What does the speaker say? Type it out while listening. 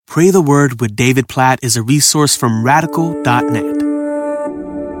Pray the Word with David Platt is a resource from radical.net.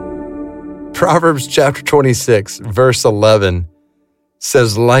 Proverbs chapter 26, verse 11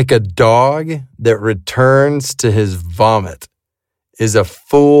 says, like a dog that returns to his vomit is a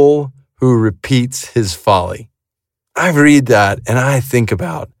fool who repeats his folly. I read that and I think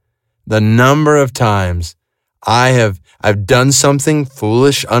about the number of times I've done something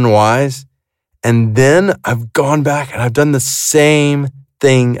foolish, unwise, and then I've gone back and I've done the same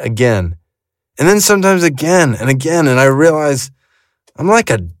thing again. And then sometimes again and again, and I realize I'm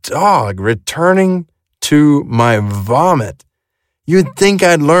like a dog returning to my vomit. You'd think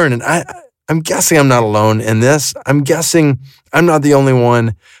I'd learn, and I'm guessing I'm not alone in this. I'm guessing I'm not the only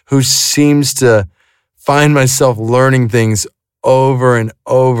one who seems to find myself learning things over and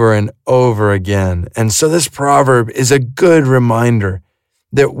over and over again. And so this proverb is a good reminder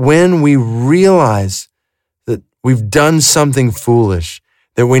that when we realize that we've done something foolish,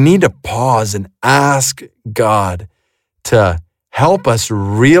 that we need to pause and ask God to help us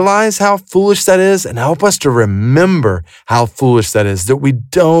realize how foolish that is and help us to remember how foolish that is, that we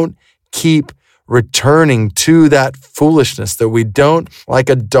don't keep returning to that foolishness, that we don't, like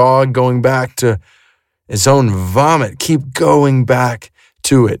a dog going back to its own vomit, keep going back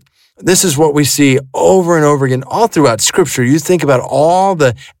to it. This is what we see over and over again all throughout Scripture. You think about all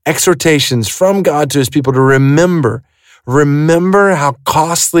the exhortations from God to his people to remember how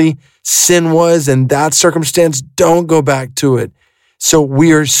costly sin was in that circumstance. Don't go back to it. So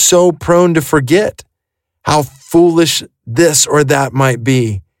we are so prone to forget how foolish this or that might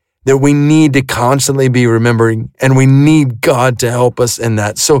be, that we need to constantly be remembering, and we need God to help us in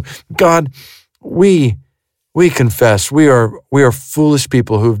that. So God, we confess we are foolish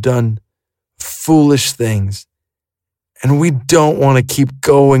people who've done foolish things, and we don't want to keep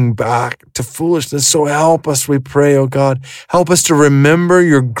going back to foolishness. So help us, we pray, oh God. Help us to remember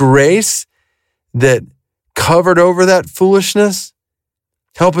your grace that covered over that foolishness.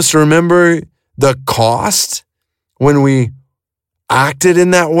 Help us to remember the cost when we acted in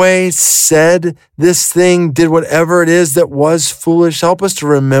that way, said this thing, did whatever it is that was foolish. Help us to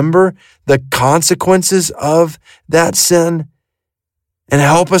remember the consequences of that sin, and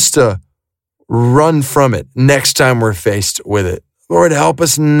help us to run from it next time we're faced with it. Lord, help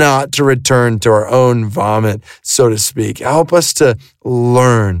us not to return to our own vomit, so to speak. Help us to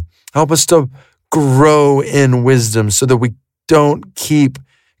learn. Help us to grow in wisdom so that we don't keep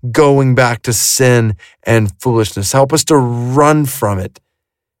going back to sin and foolishness. Help us to run from it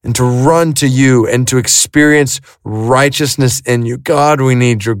and to run to you and to experience righteousness in you. God, we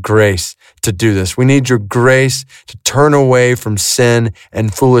need your grace to do this. We need your grace to turn away from sin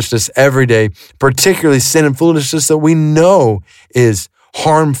and foolishness every day, particularly sin and foolishness that we know is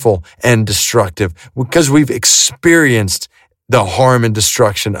harmful and destructive because we've experienced the harm and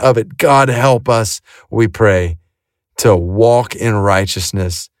destruction of it. God, help us, we pray, to walk in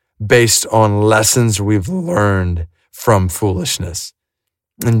righteousness based on lessons we've learned from foolishness.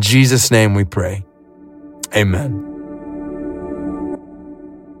 In Jesus' name we pray. Amen.